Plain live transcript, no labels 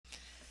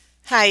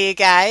Hi you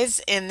guys,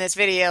 in this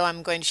video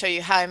I'm going to show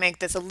you how I make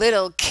this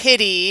little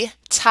kitty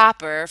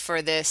topper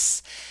for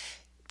this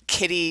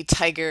kitty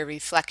tiger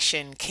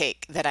reflection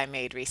cake that I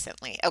made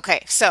recently.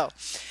 Okay, so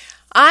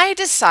I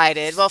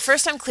decided, well,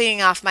 first I'm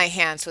cleaning off my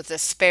hands with a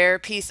spare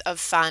piece of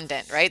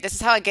fondant, right? This is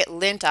how I get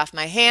lint off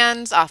my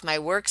hands, off my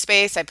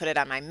workspace. I put it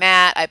on my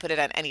mat. I put it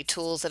on any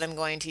tools that I'm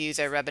going to use.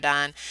 I rub it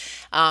on.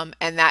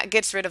 And that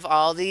gets rid of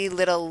all the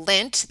little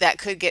lint that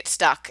could get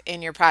stuck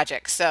in your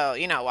project. So,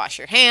 wash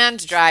your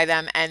hands, dry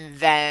them, and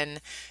then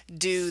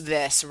do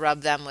this.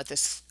 Rub them with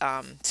this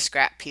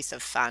scrap piece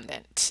of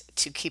fondant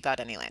to keep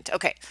out any lint.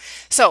 Okay,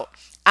 so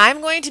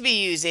I'm going to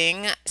be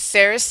using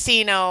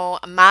Saraceno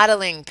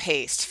modeling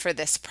paste for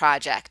this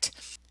project.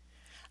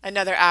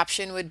 Another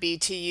option would be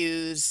to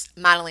use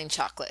modeling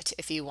chocolate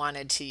if you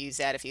wanted to use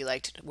that, if you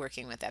liked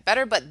working with that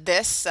better. But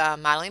this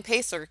modeling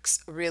paste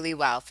works really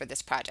well for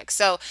this project.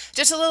 So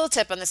just a little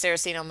tip on the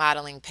Saraceno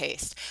modeling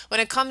paste.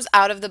 When it comes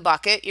out of the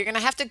bucket, you're going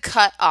to have to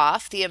cut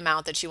off the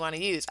amount that you want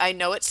to use. I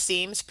know it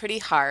seems pretty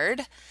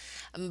hard,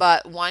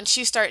 but once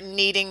you start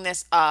kneading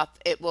this up,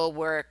 it will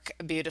work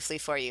beautifully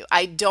for you.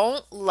 I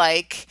don't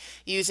like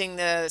using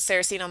the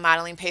Saraceno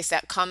modeling paste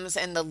that comes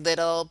in the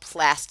little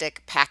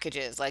plastic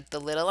packages, like the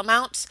little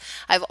amounts.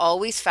 I've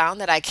always found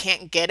that I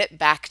can't get it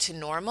back to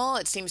normal.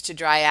 It seems to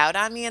dry out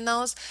on me in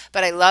those,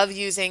 but I love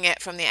using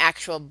it from the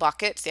actual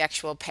buckets, the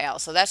actual pail.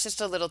 So that's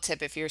just a little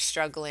tip if you're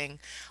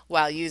struggling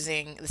while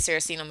using the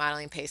Saraceno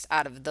modeling paste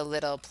out of the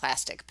little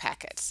plastic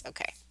packets.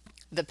 Okay,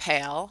 the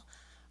pail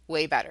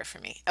way better for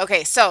me.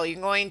 Okay, so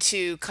you're going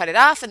to cut it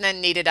off and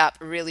then knead it up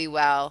really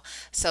well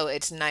so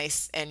it's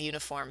nice and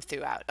uniform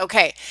throughout.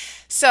 Okay,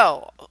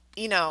 so,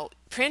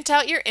 print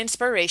out your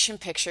inspiration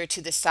picture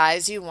to the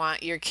size you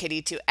want your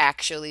kitty to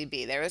actually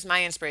be. There is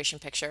my inspiration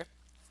picture,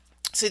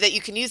 so that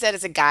you can use that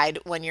as a guide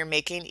when you're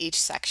making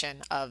each section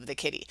of the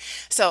kitty.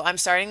 So I'm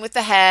starting with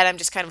the head. I'm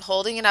just kind of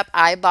holding it up,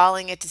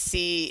 eyeballing it to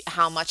see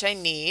how much I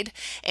need,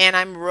 and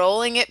I'm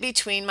rolling it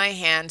between my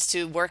hands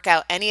to work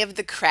out any of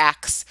the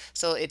cracks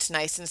so it's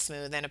nice and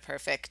smooth and a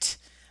perfect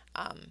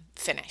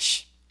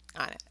finish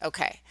on it.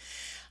 Okay.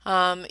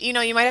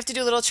 You might have to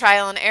do a little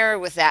trial and error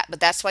with that, but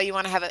that's why you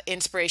want to have an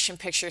inspiration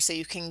picture so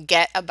you can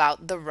get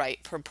about the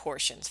right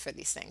proportions for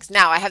these things.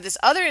 Now, I have this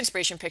other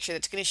inspiration picture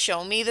that's going to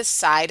show me the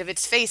side of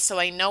its face so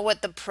I know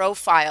what the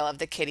profile of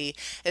the kitty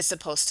is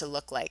supposed to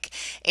look like.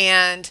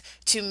 And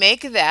to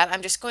make that,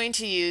 I'm just going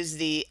to use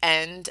the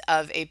end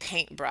of a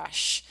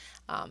paintbrush.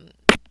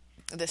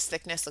 This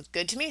thickness looked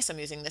good to me, so I'm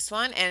using this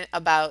one, and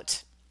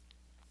about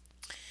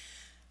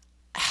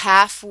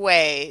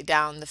halfway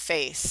down the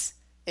face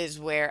is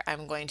where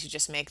I'm going to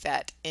just make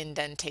that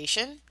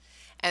indentation.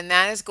 And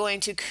that is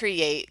going to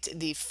create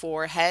the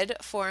forehead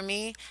for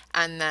me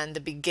and then the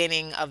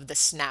beginning of the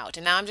snout.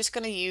 And now I'm just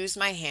going to use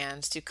my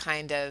hands to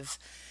kind of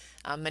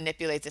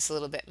manipulate this a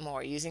little bit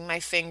more, using my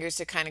fingers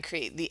to kind of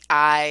create the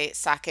eye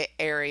socket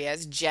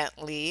areas,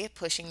 gently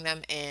pushing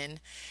them in,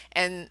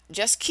 and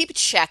just keep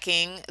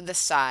checking the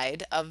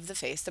side of the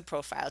face, the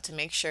profile, to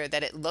make sure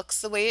that it looks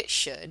the way it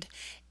should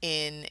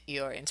in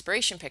your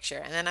inspiration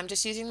picture. And then I'm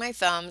just using my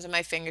thumbs and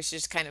my fingers to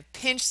just kind of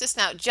pinch the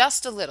snout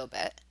just a little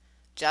bit,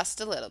 just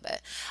a little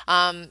bit.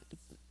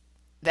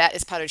 That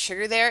is powdered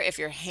sugar there. If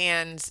you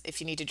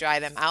need to dry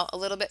them out a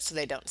little bit so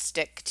they don't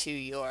stick to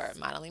your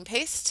modeling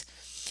paste.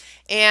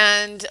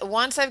 And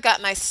once I've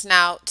got my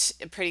snout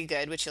pretty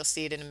good, which you'll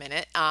see it in a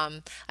minute,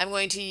 I'm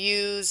going to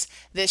use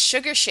this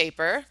sugar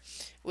shaper,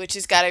 which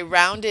has got a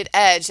rounded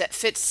edge that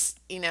fits,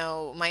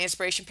 my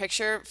inspiration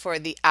picture for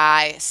the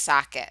eye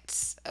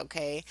sockets.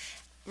 Okay,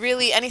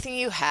 really anything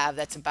you have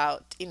that's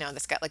about,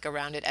 that's got like a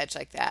rounded edge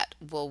like that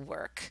will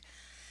work.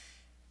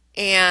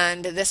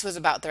 And this was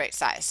about the right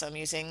size, so I'm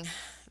using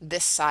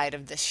this side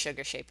of this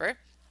sugar shaper,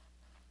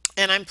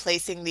 and I'm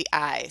placing the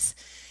eyes.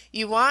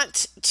 You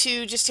want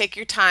to just take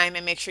your time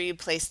and make sure you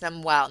place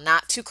them well.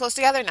 Not too close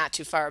together, not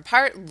too far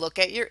apart. Look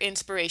at your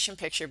inspiration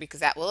picture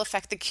because that will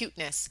affect the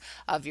cuteness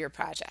of your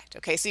project.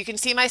 Okay, so you can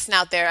see my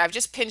snout there. I've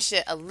just pinched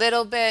it a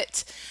little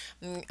bit.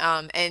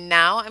 And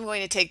now I'm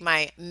going to take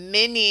my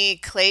mini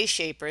clay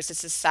shapers.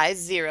 This is size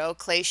 0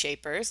 clay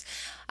shapers.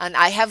 And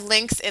I have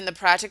links in the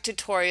project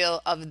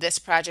tutorial of this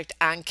project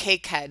on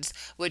Cakeheads,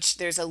 which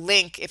there's a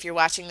link, if you're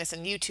watching this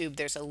on YouTube,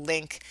 there's a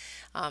link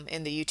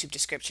in the YouTube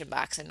description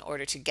box in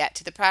order to get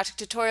to the project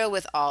tutorial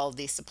with all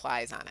these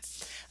supplies on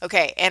it.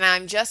 Okay, and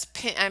I'm just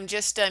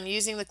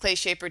using the clay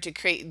shaper to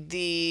create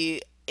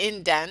the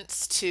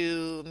indents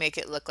to make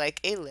it look like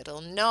a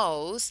little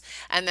nose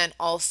and then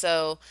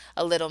also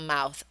a little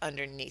mouth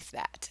underneath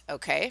that.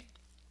 Okay,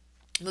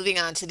 moving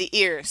on to the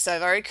ears. So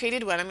I've already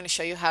created one. I'm going to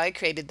show you how I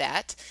created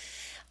that.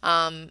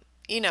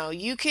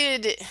 You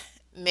could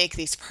make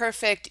these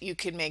perfect, you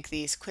could make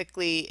these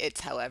quickly, it's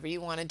however you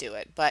want to do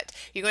it, but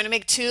you're going to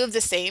make 2 of the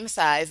same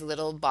size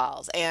little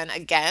balls. And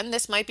again,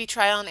 this might be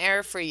trial and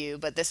error for you,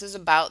 but this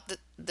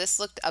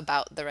looked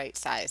about the right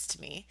size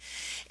to me.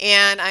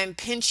 And I'm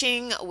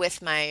pinching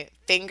with my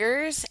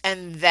fingers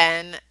and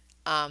then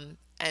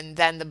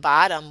the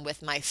bottom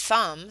with my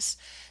thumbs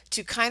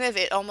to kind of,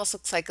 it almost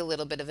looks like a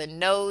little bit of a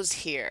nose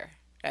here.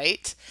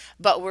 right?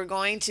 But we're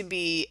going to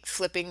be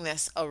flipping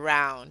this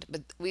around.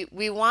 But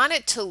we want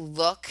it to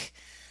look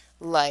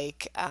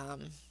like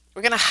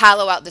we're going to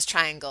hollow out this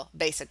triangle,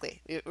 basically.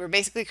 We're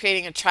basically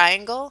creating a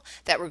triangle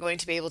that we're going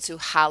to be able to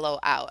hollow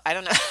out. I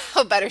don't know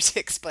how better to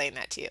explain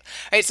that to you.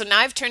 All right, so now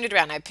I've turned it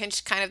around. I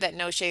pinched kind of that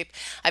no shape.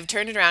 I've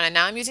turned it around, and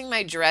now I'm using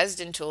my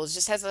Dresden tool. It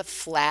just has a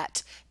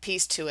flat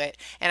piece to it,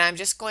 and I'm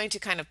just going to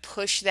kind of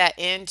push that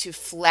in to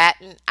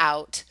flatten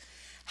out,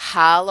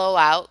 hollow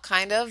out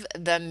kind of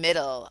the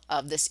middle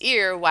of this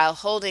ear while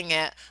holding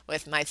it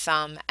with my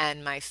thumb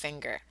and my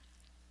finger.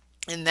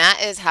 And that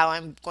is how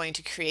I'm going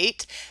to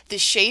create the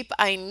shape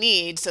I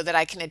need so that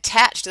I can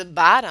attach the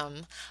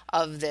bottom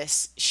of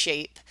this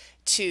shape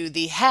to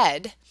the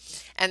head.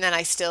 And then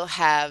I still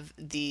have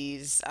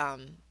these,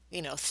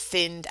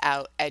 thinned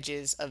out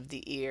edges of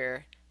the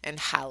ear and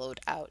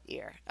hollowed out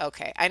ear.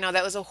 Okay, I know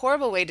that was a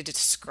horrible way to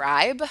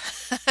describe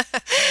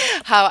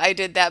how I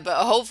did that, but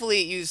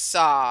hopefully you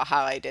saw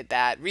how I did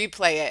that.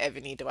 Replay it if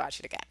you need to watch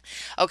it again.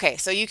 Okay,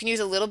 so you can use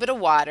a little bit of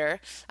water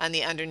on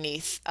the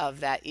underneath of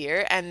that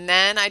ear, and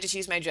then I just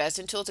use my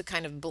Dresden tool to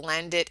kind of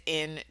blend it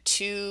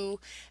into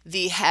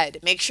the head.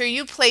 Make sure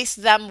you place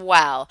them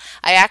well.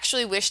 I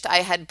actually wished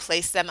I had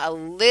placed them a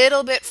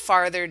little bit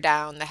farther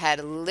down the head,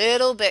 a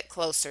little bit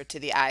closer to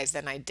the eyes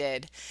than I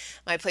did.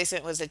 My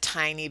placement was a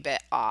tiny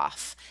bit off.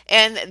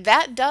 And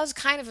that does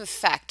kind of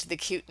affect the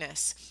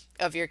cuteness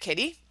of your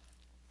kitty.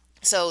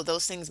 So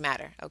those things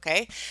matter,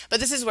 okay? But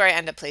this is where I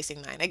end up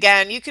placing mine.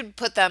 Again, you could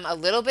put them a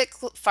little bit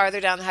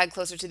farther down the head,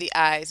 closer to the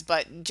eyes,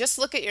 but just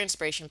look at your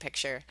inspiration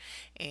picture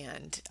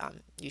and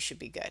you should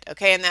be good,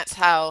 okay? And that's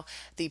how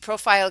the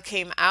profile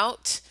came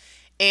out.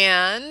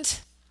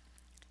 And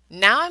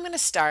now I'm going to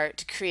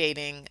start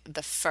creating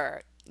the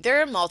fur.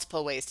 There are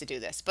multiple ways to do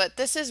this, but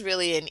this is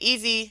really an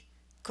easy,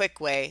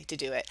 quick way to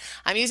do it.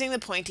 I'm using the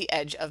pointy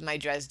edge of my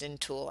Dresden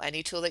tool.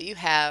 Any tool that you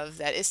have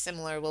that is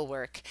similar will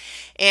work.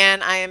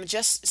 And I am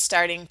just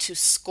starting to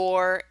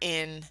score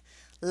in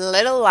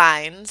little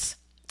lines,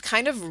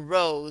 kind of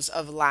rows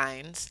of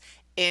lines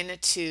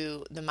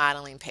into the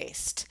modeling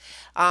paste.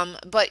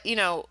 But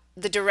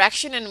the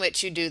direction in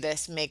which you do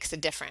this makes a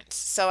difference.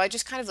 So I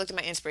just kind of looked at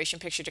my inspiration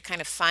picture to kind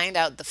of find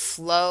out the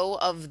flow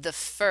of the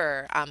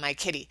fur on my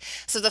kitty.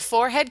 So the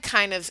forehead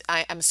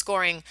I'm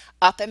scoring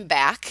up and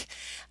back.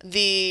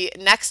 The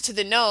next to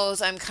the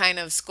nose, I'm kind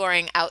of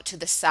scoring out to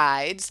the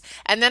sides.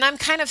 And then I'm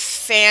kind of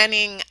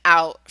fanning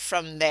out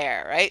from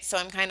there, right? So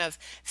I'm kind of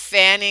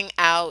fanning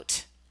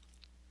out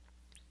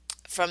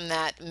from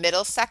that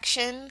middle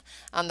section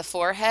on the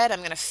forehead. I'm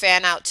going to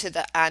fan out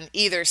on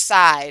either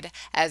side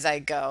as I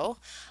go,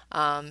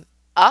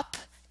 up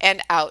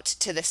and out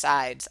to the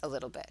sides a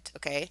little bit,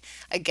 okay?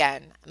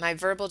 Again, my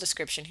verbal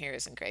description here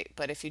isn't great,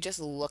 but if you just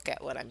look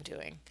at what I'm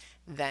doing,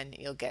 then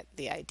you'll get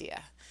the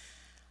idea.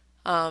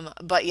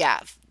 But yeah,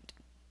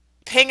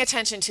 paying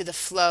attention to the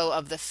flow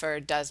of the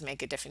fur does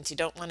make a difference. You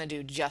don't want to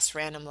do just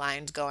random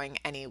lines going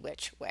any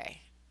which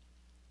way.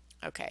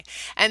 Okay,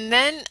 and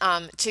then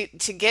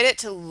to get it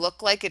to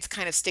look like it's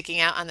kind of sticking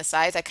out on the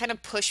sides, I kind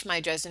of push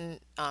my Dresden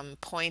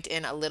point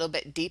in a little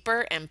bit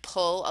deeper and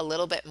pull a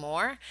little bit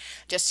more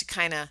just to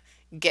kind of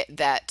get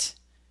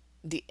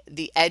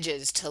the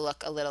edges to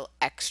look a little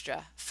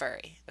extra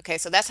furry. Okay,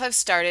 so that's how I've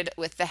started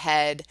with the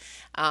head.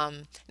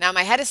 Now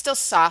my head is still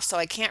soft, so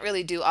I can't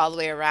really do all the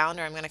way around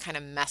or I'm going to kind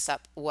of mess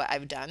up what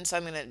I've done. So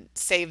I'm going to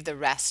save the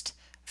rest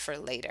for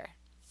later.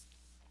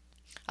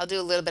 I'll do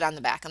a little bit on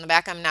the back. On the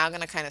back, I'm now going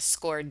to kind of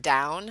score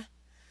down.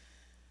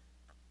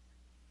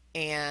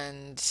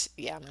 And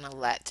yeah, I'm going to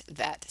let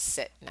that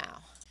sit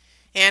now.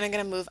 And I'm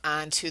going to move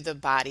on to the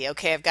body.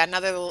 Okay, I've got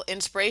another little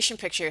inspiration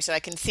picture so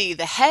I can see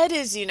the head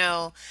is,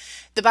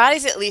 the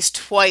body's at least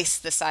twice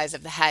the size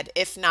of the head,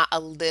 if not a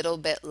little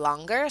bit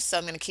longer. So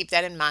I'm going to keep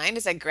that in mind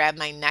as I grab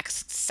my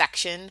next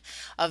section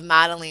of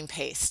modeling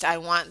paste. I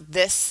want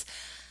this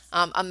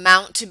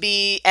amount to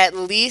be at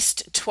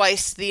least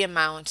twice the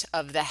amount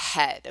of the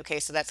head. Okay,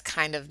 so that's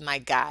kind of my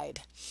guide.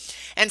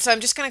 And so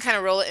I'm just going to kind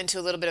of roll it into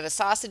a little bit of a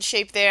sausage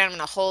shape there. I'm going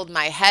to hold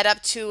my head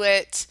up to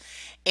it.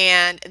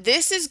 And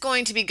this is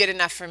going to be good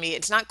enough for me.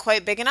 It's not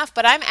quite big enough,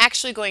 but I'm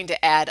actually going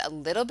to add a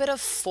little bit of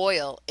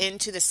foil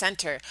into the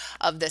center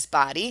of this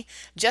body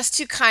just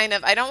to kind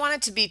of, I don't want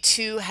it to be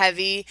too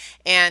heavy,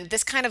 and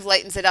this kind of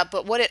lightens it up.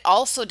 But what it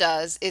also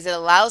does is it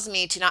allows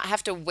me to not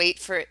have to wait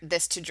for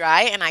this to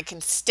dry, and I can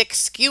stick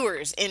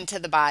skewers into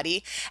the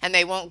body and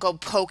they won't go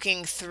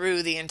poking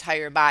through the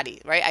entire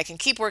body, right? I can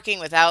keep working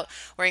without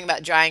worrying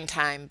about drying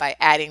time by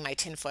adding my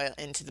tinfoil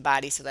into the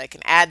body so that I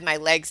can add my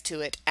legs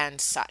to it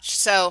and such.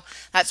 So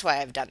that's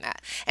why I've done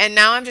that. And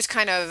now I'm just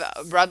kind of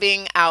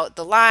rubbing out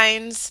the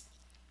lines,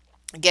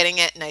 getting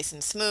it nice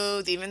and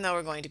smooth, even though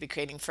we're going to be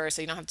creating fur,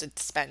 so you don't have to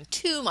spend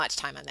too much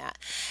time on that.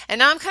 And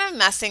now I'm kind of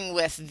messing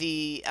with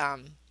the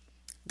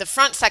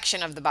front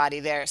section of the body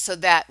there so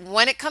that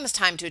when it comes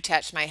time to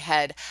attach my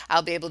head,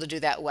 I'll be able to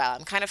do that well.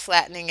 I'm kind of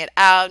flattening it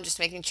out, just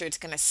making sure it's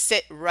going to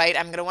sit right.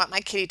 I'm going to want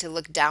my kitty to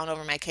look down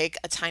over my cake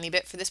a tiny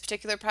bit for this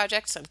particular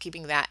project, so I'm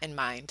keeping that in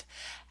mind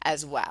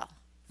as well.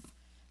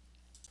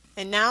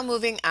 And now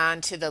moving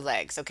on to the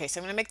legs. Okay, so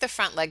I'm going to make the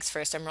front legs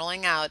first. I'm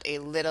rolling out a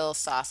little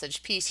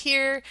sausage piece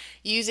here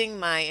using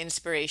my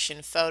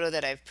inspiration photo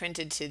that I've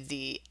printed to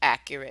the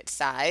accurate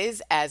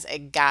size as a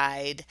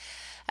guide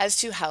as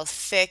to how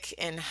thick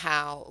and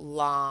how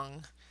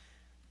long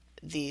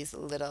these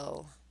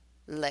little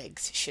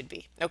legs should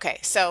be. Okay,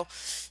 so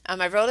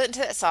I rolled it into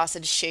that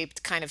sausage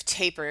shaped kind of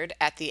tapered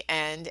at the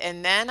end,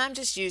 and then I'm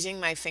just using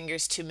my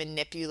fingers to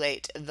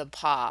manipulate the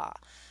paw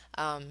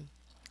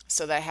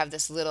so that I have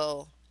this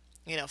little,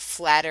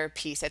 flatter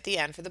piece at the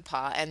end for the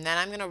paw, and then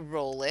I'm going to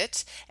roll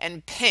it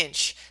and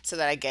pinch so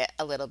that I get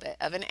a little bit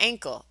of an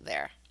ankle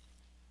there.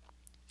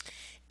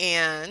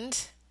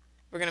 And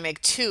we're going to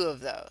make two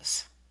of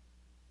those.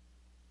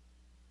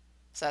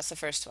 So that's the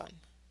first one.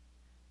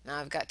 Now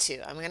I've got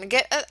two. I'm going to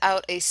get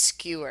out a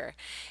skewer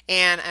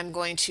and I'm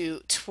going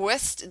to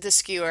twist the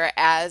skewer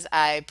as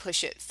I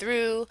push it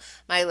through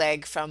my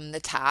leg from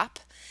the top.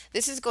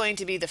 This is going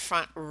to be the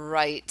front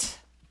right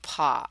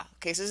paw.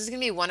 Okay, so this is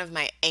going to be one of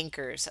my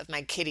anchors of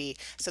my kitty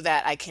so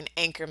that I can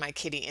anchor my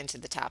kitty into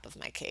the top of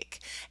my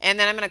cake. And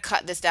then I'm going to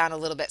cut this down a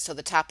little bit so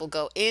the top will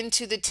go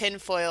into the tin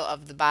foil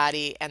of the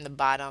body and the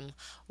bottom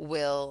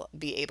will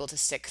be able to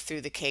stick through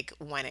the cake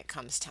when it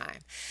comes time.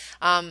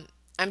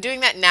 I'm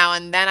doing that now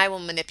and then I will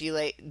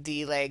manipulate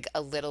the leg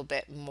a little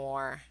bit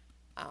more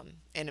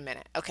in a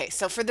minute. Okay,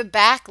 so for the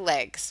back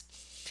legs,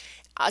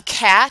 a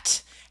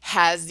cat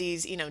has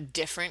these,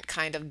 different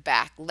kind of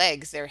back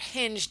legs. They're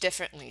hinged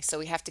differently, so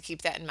we have to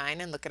keep that in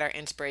mind and look at our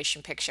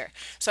inspiration picture.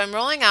 So I'm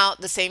rolling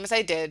out the same as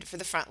I did for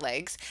the front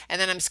legs,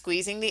 and then I'm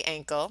squeezing the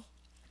ankle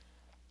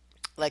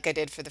like I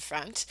did for the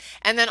front.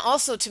 And then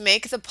also to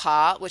make the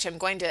paw, which I'm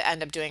going to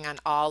end up doing on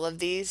all of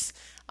these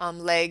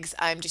legs,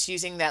 I'm just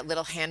using that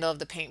little handle of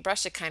the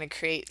paintbrush to kind of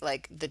create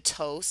like the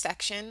toe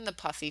section, the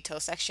puffy toe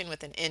section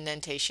with an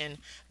indentation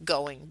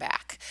going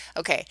back.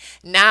 Okay,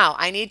 now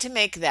I need to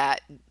make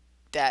that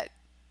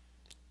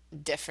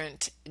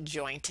different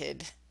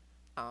jointed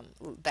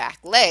back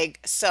leg.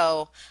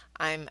 So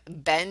I'm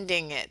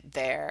bending it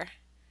there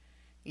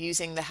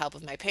using the help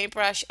of my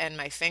paintbrush and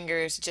my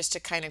fingers just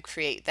to kind of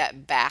create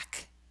that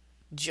back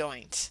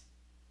joint,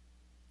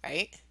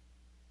 right?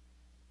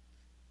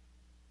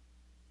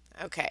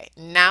 Okay,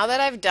 now that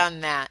I've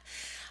done that,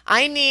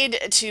 I need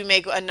to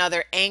make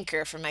another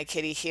anchor for my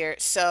kitty here.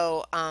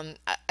 So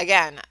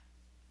again,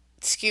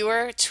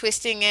 skewer,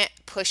 twisting it,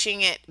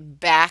 pushing it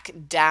back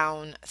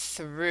down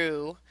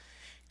through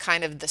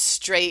kind of the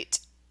straight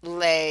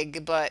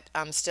leg, but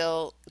I'm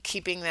still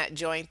keeping that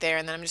joint there.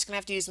 And then I'm just going to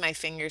have to use my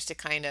fingers to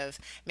kind of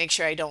make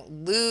sure I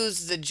don't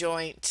lose the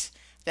joint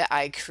that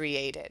I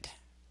created.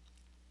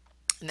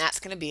 And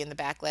that's going to be in the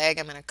back leg.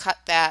 I'm going to cut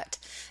that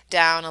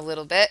down a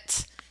little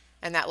bit,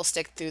 and that will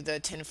stick through the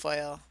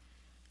tinfoil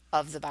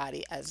of the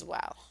body as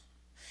well.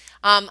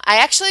 I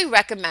actually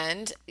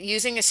recommend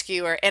using a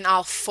skewer in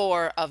all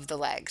four of the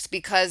legs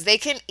because they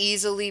can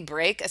easily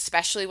break,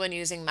 especially when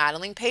using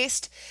modeling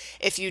paste.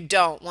 If you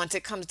don't, once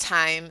it comes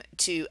time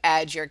to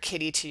add your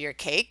kitty to your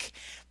cake,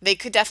 they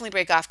could definitely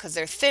break off because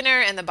they're thinner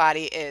and the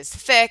body is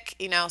thick,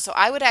 so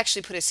I would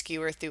actually put a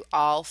skewer through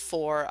all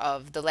four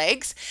of the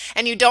legs.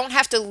 And you don't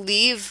have to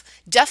leave,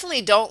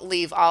 definitely don't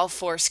leave all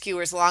four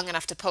skewers long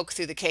enough to poke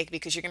through the cake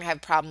because you're going to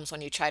have problems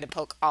when you try to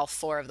poke all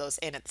four of those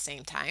in at the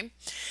same time.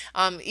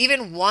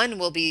 Even one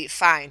will be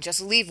fine.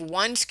 Just leave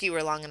one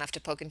skewer long enough to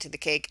poke into the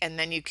cake, and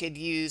then you could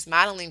use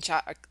modeling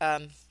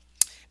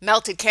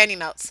melted candy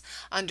melts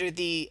under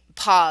the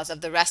paws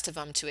of the rest of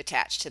them to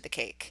attach to the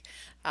cake.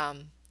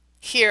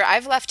 Here,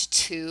 I've left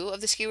two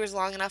of the skewers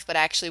long enough, but I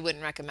actually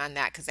wouldn't recommend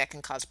that because that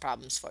can cause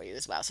problems for you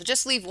as well. So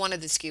just leave one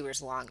of the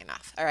skewers long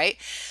enough, all right?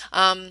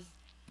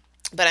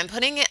 But I'm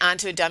putting it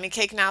onto a dummy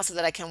cake now so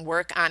that I can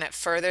work on it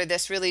further.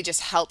 This really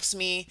just helps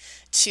me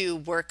to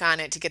work on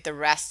it to get the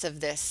rest of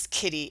this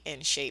kitty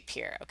in shape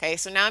here. Okay,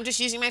 so now I'm just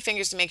using my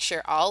fingers to make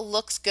sure all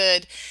looks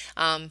good.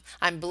 I'm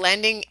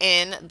blending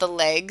in the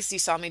legs. You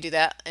saw me do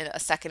that a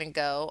second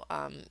ago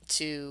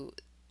to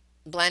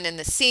blend in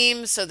the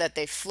seams so that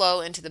they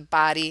flow into the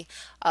body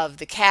of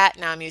the cat.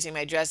 Now I'm using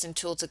my Dresden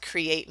tool to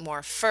create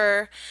more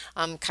fur,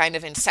 kind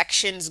of in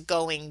sections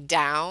going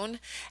down,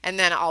 and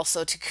then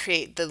also to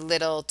create the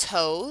little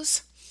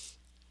toes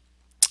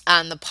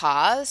on the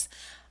paws.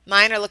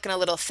 Mine are looking a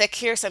little thick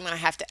here, so I'm going to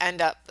have to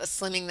end up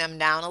slimming them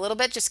down a little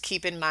bit. Just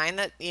keep in mind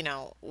that,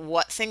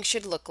 what things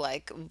should look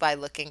like by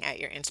looking at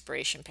your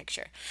inspiration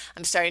picture.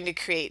 I'm starting to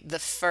create the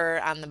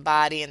fur on the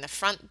body in the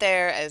front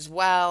there as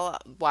well.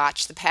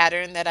 Watch the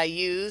pattern that I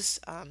use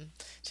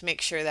to make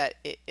sure that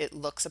it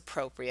looks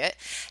appropriate.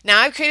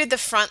 Now I've created the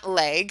front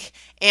leg,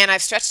 and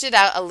I've stretched it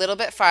out a little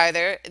bit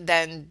farther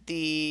than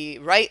the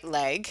right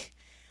leg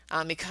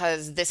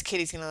because this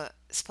kitty's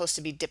supposed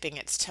to be dipping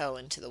its toe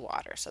into the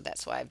water, so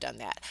that's why I've done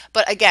that.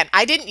 But again,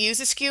 I didn't use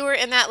a skewer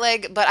in that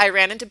leg, but I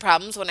ran into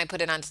problems when I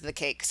put it onto the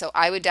cake. So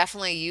I would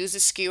definitely use a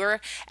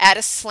skewer at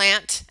a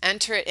slant,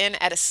 enter it in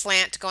at a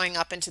slant going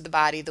up into the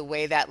body the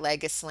way that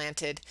leg is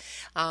slanted.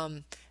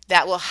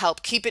 That will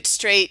help keep it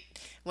straight,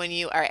 when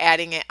you are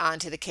adding it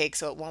onto the cake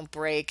so it won't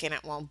break and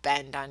it won't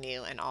bend on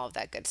you and all of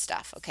that good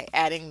stuff. Okay,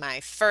 adding my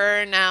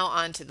fur now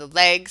onto the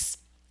legs,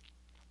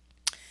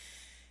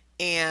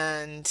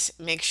 and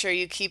make sure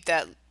you keep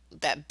that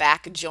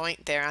back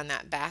joint there on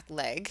that back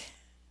leg.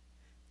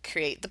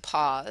 Create the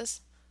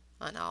paws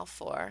on all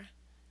four.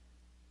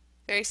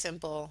 Very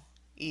simple,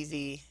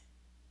 easy.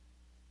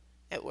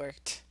 It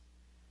worked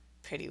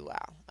pretty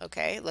well.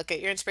 Okay, look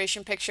at your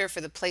inspiration picture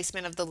for the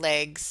placement of the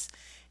legs,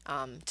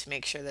 to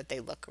make sure that they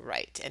look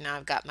right. And now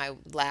I've got my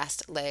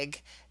last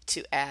leg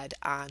to add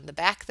on the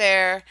back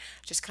there,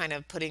 just kind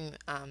of putting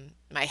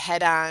my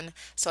head on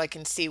so I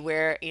can see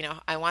where,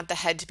 I want the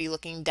head to be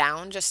looking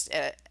down, just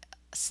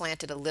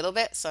slanted a little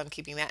bit, so I'm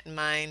keeping that in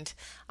mind.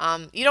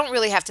 You don't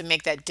really have to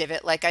make that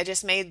divot like I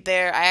just made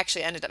there. I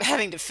actually ended up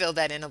having to fill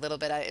that in a little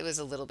bit. It was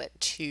a little bit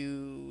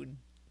too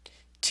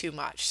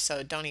much,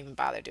 so don't even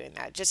bother doing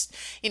that. Just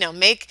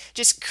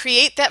just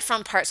create that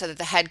front part so that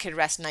the head could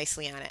rest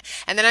nicely on it.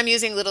 And then I'm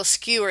using a little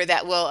skewer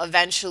that will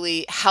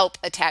eventually help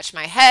attach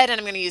my head, and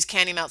I'm going to use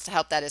candy melts to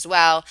help that as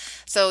well.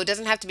 So it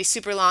doesn't have to be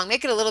super long.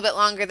 Make it a little bit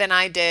longer than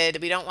I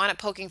did. We don't want it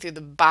poking through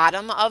the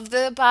bottom of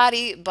the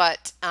body,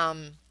 but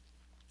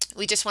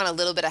we just want a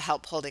little bit of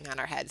help holding on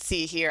our head.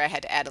 See here, I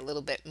had to add a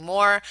little bit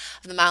more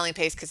of the modeling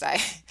paste because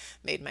I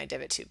made my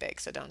divot too big,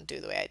 so don't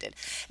do the way I did.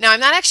 Now, I'm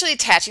not actually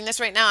attaching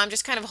this right now. I'm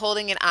just kind of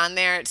holding it on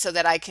there so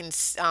that I can,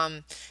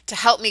 to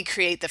help me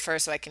create the fur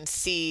so I can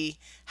see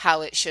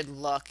how it should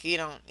look. You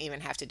don't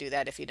even have to do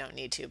that if you don't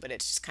need to, but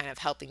it's just kind of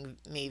helping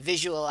me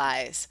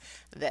visualize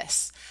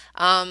this.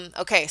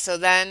 Okay, so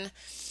then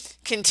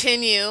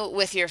continue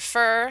with your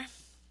fur.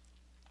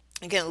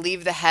 I'm going to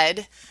leave the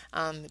head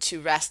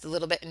to rest a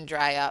little bit and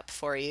dry up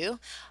for you.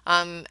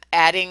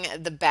 Adding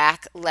the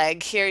back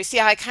leg here. You see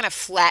how I kind of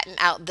flatten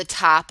out the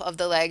top of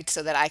the leg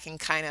so that I can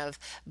kind of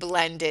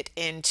blend it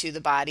into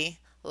the body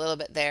a little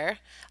bit there.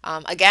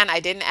 Again, I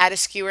didn't add a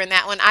skewer in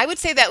that one. I would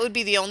say that would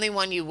be the only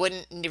one you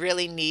wouldn't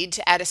really need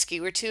to add a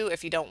skewer to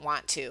if you don't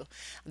want to.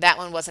 That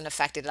one wasn't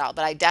affected at all,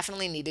 but I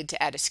definitely needed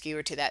to add a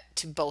skewer to that,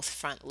 to both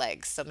front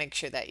legs. So make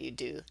sure that you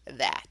do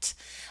that.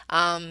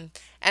 And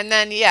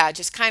then, yeah,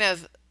 just kind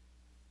of,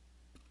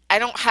 I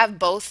don't have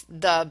both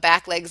the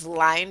back legs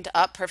lined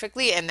up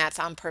perfectly, and that's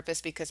on purpose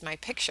because my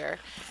picture,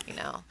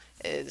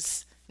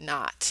 is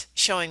not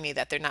showing me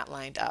that they're not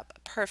lined up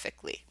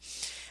perfectly.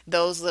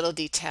 Those little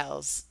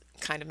details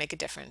kind of make a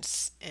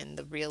difference in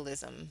the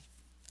realism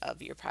of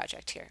your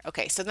project here.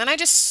 Okay, so then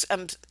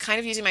I'm kind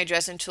of using my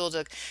Dresden tool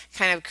to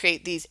kind of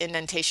create these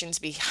indentations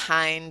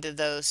behind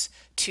those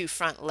two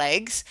front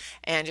legs,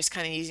 and just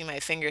kind of using my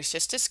fingers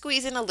just to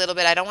squeeze in a little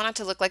bit. I don't want it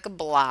to look like a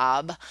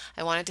blob.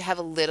 I want it to have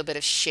a little bit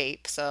of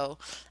shape. So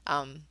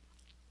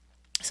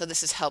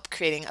this is help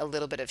creating a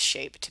little bit of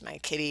shape to my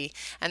kitty.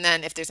 And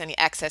then if there's any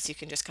excess, you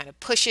can just kind of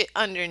push it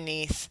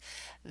underneath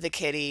the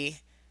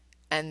kitty,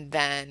 and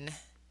then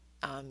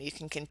you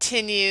can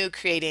continue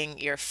creating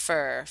your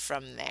fur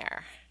from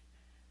there.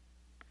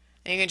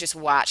 And you can just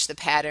watch the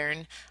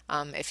pattern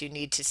if you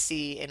need to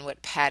see in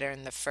what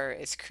pattern the fur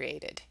is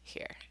created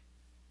here.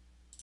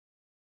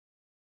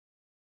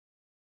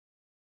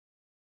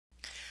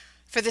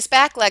 For this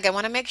back leg, I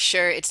want to make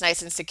sure it's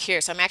nice and secure.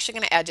 So I'm actually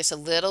going to add just a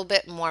little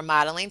bit more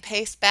modeling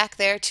paste back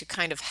there to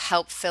kind of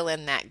help fill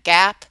in that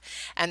gap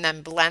and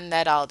then blend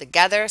that all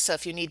together. So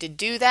if you need to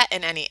do that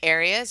in any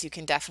areas, you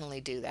can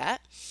definitely do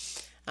that.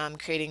 I'm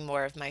creating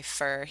more of my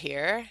fur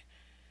here.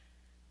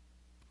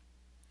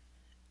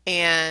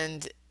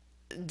 And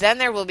then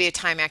there will be a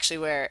time actually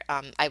where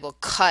I will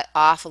cut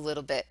off a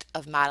little bit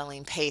of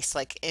modeling paste,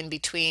 like in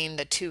between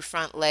the two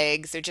front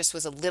legs. There just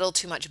was a little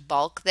too much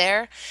bulk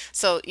there.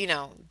 So,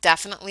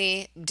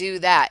 definitely do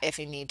that if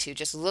you need to.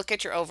 Just look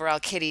at your overall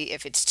kitty.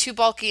 If it's too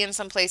bulky in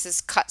some places,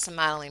 cut some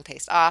modeling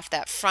paste off.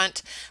 That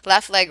front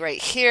left leg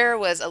right here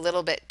was a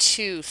little bit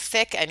too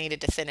thick. I needed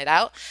to thin it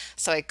out.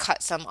 So I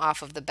cut some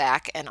off of the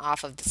back and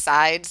off of the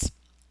sides.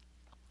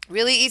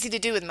 Really easy to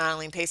do with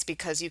modeling paste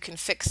because you can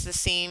fix the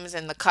seams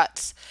and the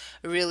cuts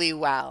really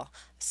well.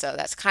 So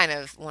that's kind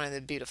of one of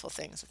the beautiful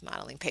things with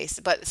modeling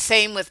paste. But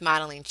same with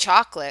modeling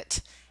chocolate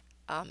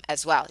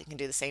as well. You can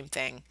do the same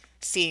thing.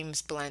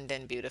 Seams blend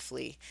in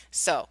beautifully.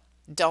 So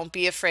don't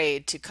be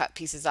afraid to cut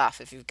pieces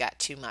off if you've got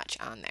too much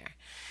on there.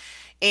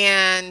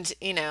 And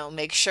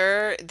make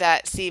sure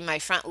that, see, my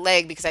front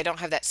leg, because I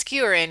don't have that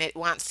skewer in, it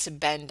wants to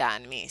bend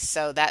on me.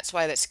 So that's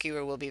why that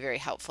skewer will be very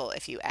helpful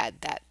if you add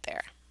that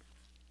there.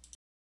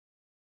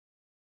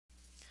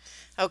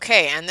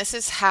 Okay, and this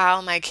is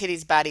how my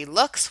kitty's body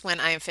looks when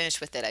I am finished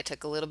with it. I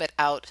took a little bit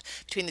out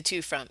between the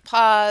two front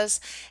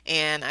paws,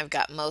 and I've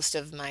got most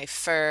of my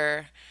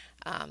fur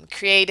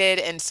created,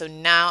 and so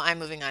now I'm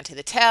moving on to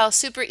the tail.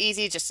 Super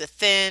easy, just a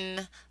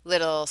thin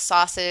little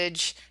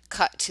sausage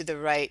cut to the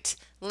right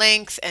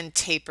length and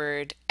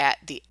tapered at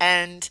the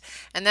end.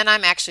 And then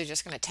I'm actually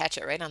just going to attach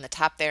it right on the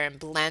top there and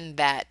blend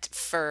that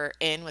fur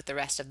in with the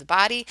rest of the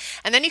body.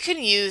 And then you can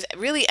use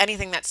really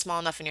anything that's small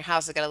enough in your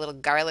house. I've got a little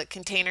garlic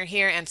container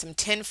here and some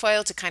tin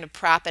foil to kind of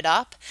prop it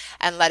up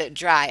and let it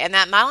dry. And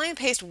that modeling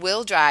paste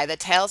will dry. The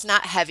tail's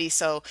not heavy,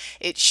 so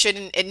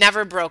it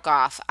never broke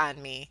off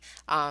on me.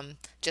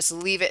 Just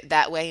leave it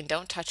that way and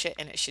don't touch it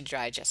and it should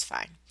dry just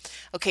fine.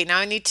 Okay, now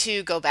I need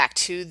to go back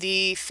to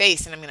the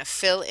face and I'm going to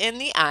fill in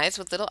the eyes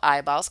with little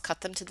eyeballs,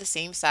 cut them to the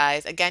same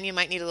size. Again, you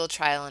might need a little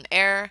trial and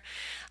error.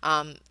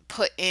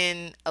 Put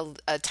in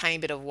a tiny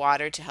bit of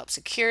water to help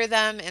secure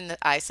them in the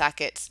eye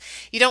sockets.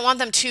 You don't want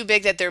them too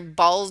big that they're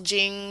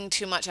bulging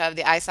too much out of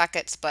the eye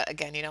sockets, but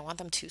again, you don't want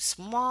them too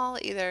small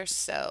either.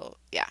 So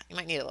yeah, you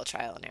might need a little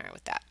trial and error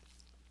with that.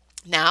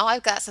 Now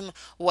I've got some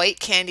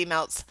white candy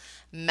melts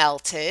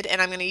melted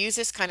and I'm going to use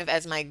this kind of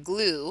as my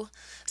glue.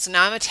 So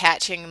now I'm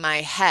attaching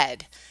my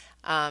head.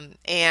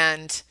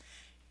 And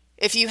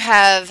if you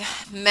have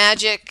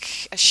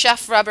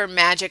Chef Rubber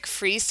Magic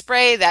Freeze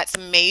Spray, that's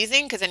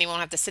amazing because then you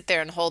won't have to sit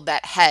there and hold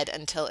that head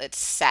until it's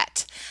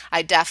set.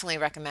 I definitely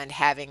recommend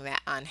having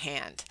that on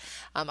hand.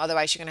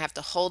 Otherwise, you're going to have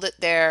to hold it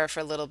there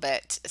for a little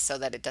bit so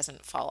that it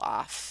doesn't fall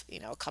off,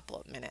 a couple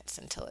of minutes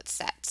until it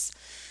sets.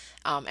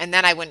 And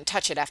then I wouldn't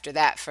touch it after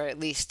that for at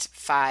least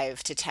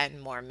 5 to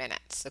 10 more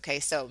minutes. Okay,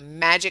 so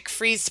Magic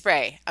Freeze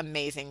Spray,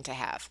 amazing to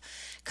have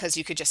because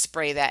you could just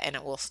spray that and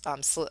it will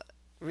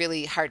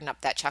really harden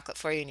up that chocolate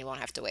for you and you won't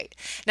have to wait.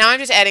 Now I'm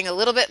just adding a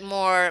little bit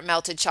more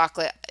melted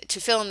chocolate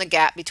to fill in the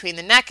gap between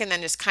the neck and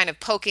then just kind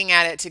of poking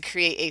at it to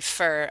create a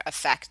fur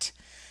effect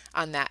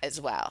on that as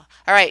well.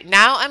 All right,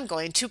 now I'm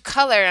going to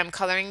color. I'm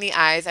coloring the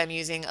eyes. I'm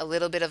using a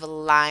little bit of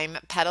lime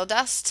petal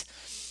dust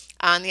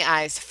on the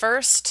eyes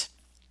first.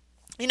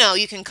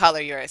 You can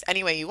color yours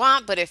any way you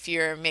want, but if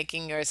you're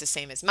making yours the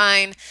same as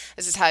mine,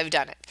 this is how I've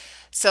done it.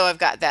 So I've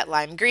got that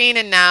lime green,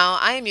 and now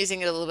I am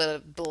using a little bit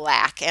of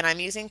black, and I'm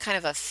using kind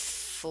of a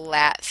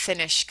flat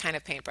finish kind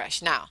of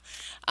paintbrush. Now,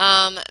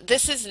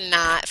 this is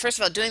not, first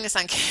of all, doing this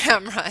on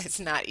camera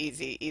is not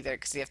easy either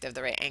because you have to have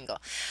the right angle.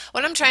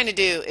 What I'm trying to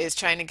do is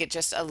trying to get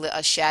just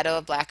a shadow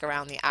of black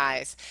around the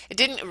eyes. It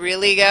didn't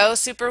really go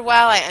super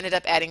well. I ended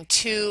up adding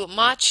too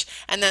much,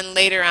 and then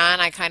later on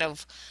I kind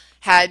of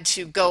had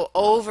to go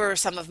over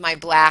some of my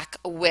black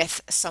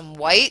with some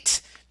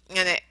white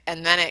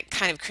and then it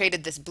kind of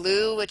created this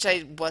blue which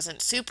I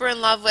wasn't super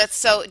in love with.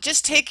 So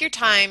just take your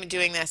time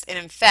doing this, and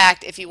in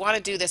fact if you want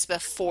to do this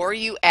before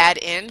you add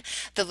in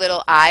the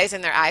little eyes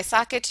and their eye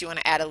sockets, you want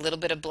to add a little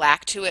bit of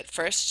black to it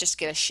first, just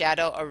get a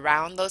shadow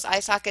around those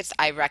eye sockets.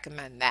 I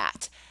recommend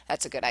that.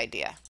 That's a good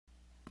idea.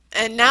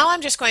 And now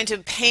I'm just going to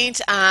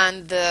paint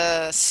on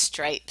the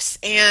stripes,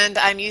 and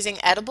I'm using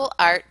Edible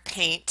Art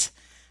paint,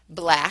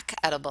 black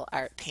Edible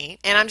Art paint,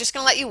 and I'm just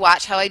going to let you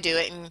watch how I do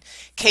it in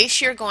case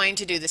you're going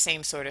to do the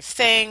same sort of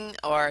thing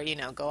or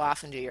go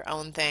off and do your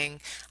own thing.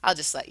 I'll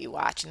just let you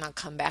watch and I'll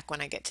come back when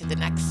I get to the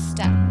next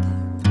step.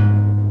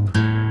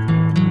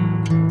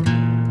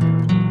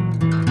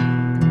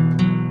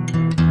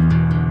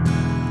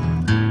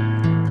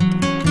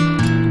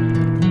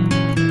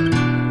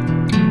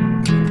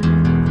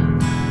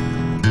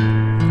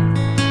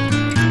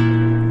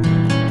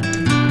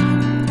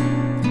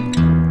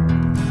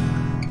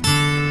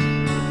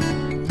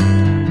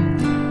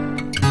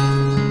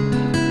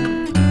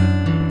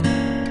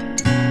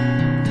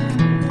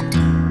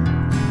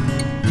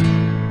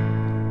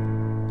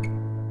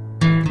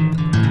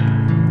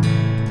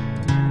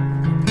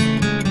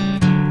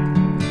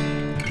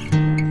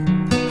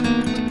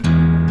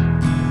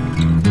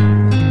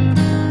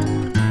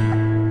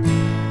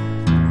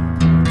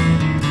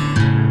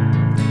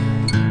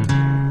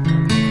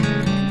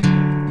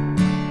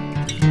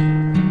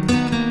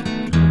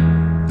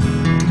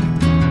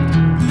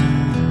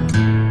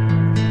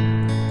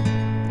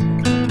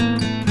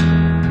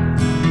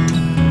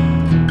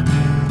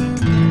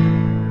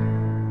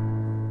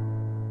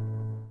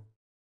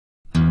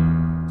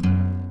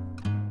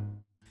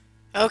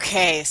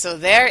 Okay, so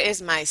there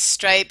is my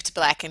striped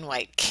black and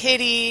white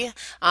kitty.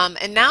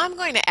 And now I'm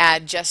going to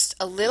add just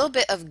a little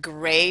bit of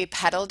gray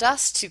petal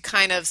dust to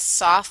kind of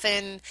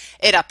soften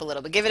it up a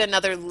little bit, give it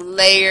another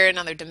layer,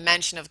 another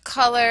dimension of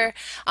color.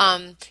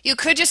 You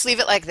could just leave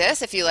it like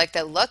this if you like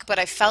that look, but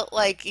I felt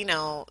like,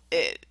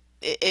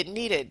 it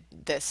needed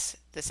this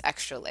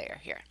extra layer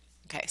here.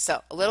 Okay,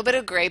 so a little bit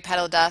of gray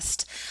petal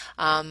dust.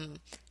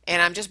 And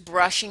I'm just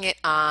brushing it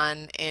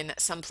on in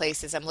some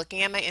places. I'm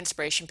looking at my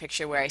inspiration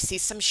picture where I see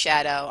some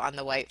shadow on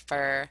the white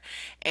fur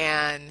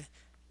and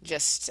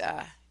just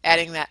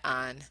adding that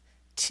on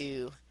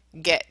to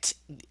get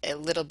a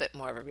little bit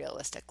more of a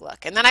realistic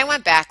look. And then I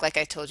went back, like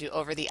I told you,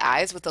 over the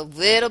eyes with a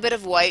little bit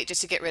of white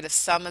just to get rid of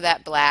some of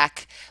that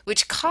black,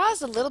 which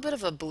caused a little bit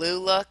of a blue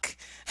look,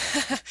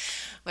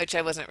 which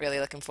I wasn't really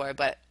looking for.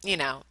 But, in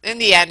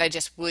the end, I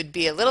just would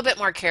be a little bit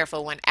more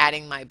careful when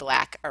adding my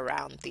black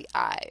around the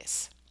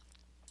eyes.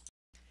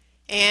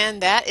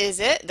 And that is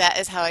it. That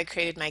is how I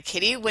created my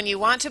kitty. When you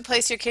want to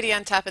place your kitty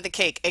on top of the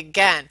cake,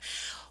 again,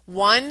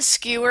 One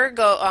skewer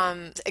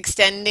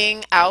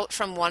extending out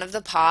from one of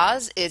the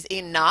paws is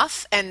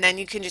enough, and then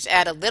you can just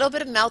add a little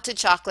bit of melted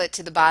chocolate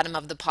to the bottom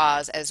of the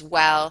paws as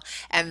well,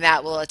 and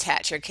that will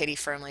attach your kitty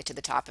firmly to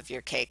the top of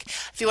your cake.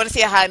 If you want to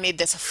see how I made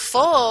this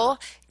full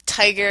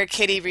tiger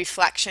kitty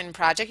reflection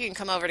project, you can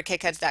come over to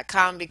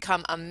cakeheads.com,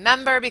 become a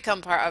member,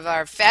 become part of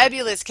our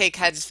fabulous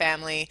Cakeheads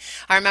family.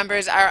 Our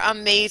members are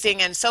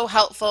amazing and so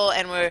helpful,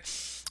 and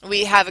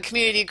we have a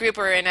community group.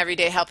 We're in every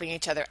day helping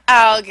each other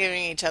out,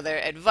 giving each other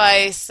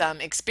advice,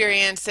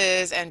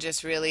 experiences, and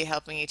just really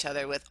helping each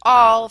other with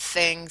all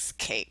things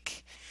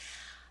cake.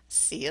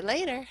 See you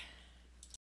later.